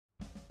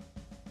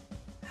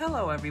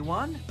Hello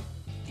everyone,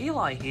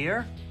 Eli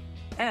here,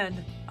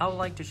 and I would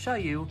like to show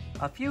you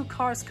a few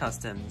Cars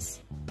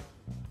customs.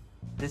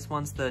 This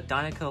one's the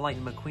Dinoco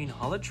Lightning McQueen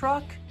holo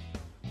truck,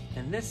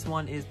 and this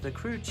one is the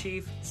crew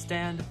chief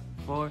stand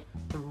for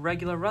the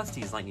regular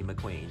Rust-Eze Lightning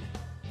McQueen.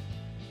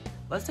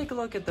 Let's take a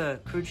look at the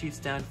crew chief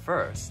stand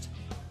first.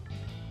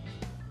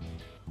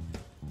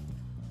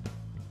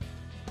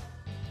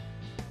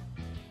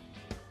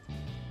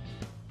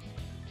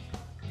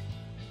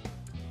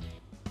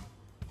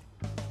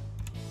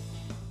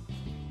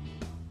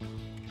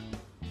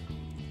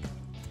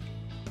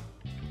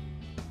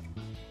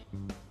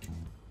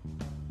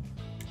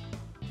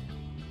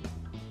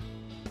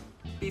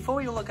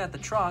 Before you look at the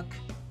truck,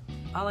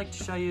 I like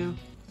to show you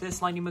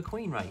this Lightning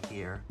McQueen right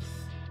here.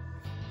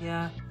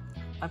 Yeah,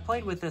 I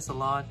played with this a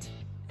lot,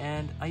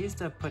 and I used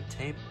to put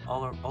tape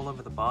all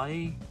over the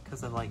body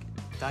because of like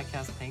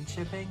die-cast paint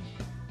chipping,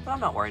 but I'm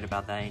not worried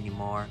about that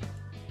anymore.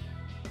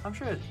 I'm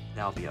sure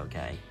that'll be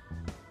okay.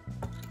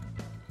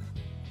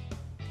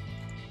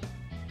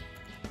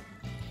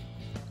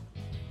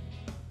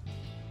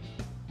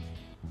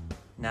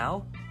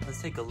 Now,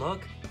 let's take a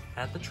look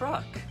at the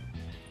truck.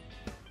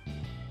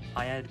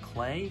 I added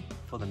clay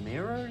for the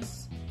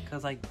mirrors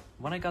because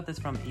when I got this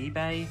from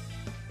eBay,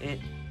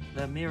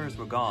 the mirrors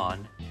were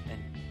gone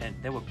and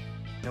they were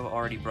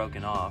already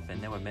broken off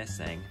and they were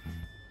missing.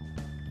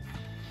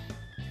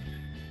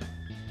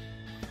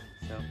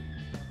 So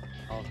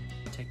I'll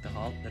take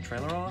the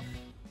trailer off.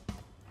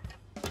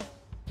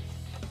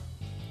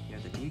 Here are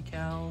the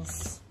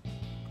decals.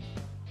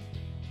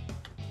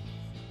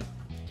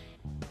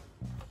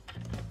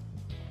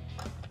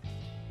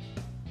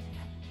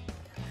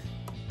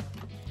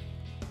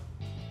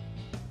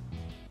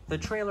 The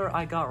trailer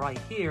I got right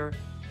here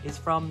is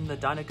from the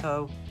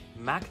Dinoco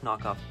Mac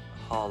knockoff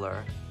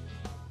hauler.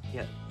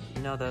 Yeah,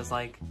 you know those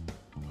like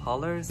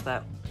haulers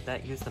that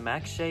use the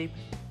Mac shape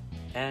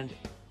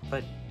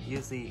but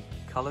use the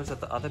colors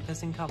of the other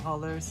piston cup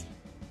haulers?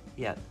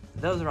 Yeah,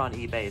 those are on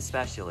eBay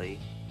especially.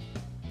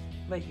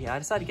 But yeah, I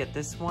decided to get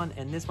this one,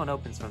 and this one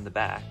opens from the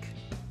back.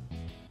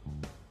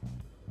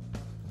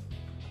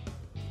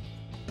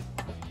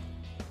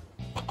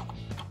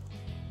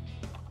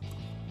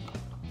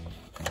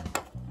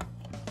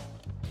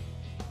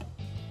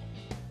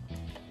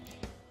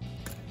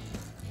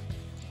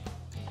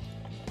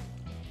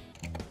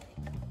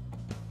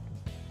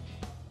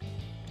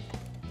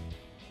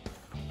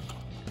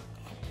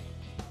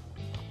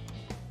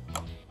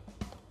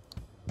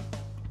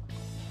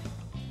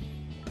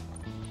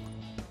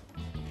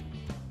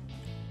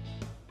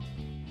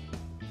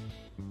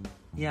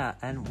 Yeah,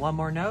 and one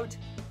more note,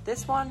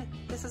 this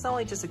is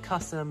only just a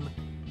custom,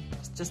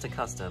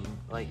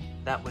 like,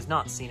 that was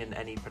not seen in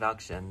any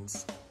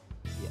productions.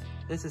 Yeah,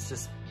 this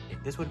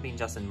would have been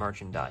just in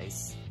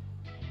merchandise.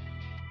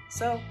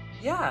 So,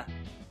 yeah,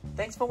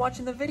 thanks for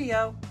watching the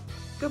video.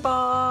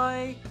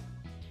 Goodbye!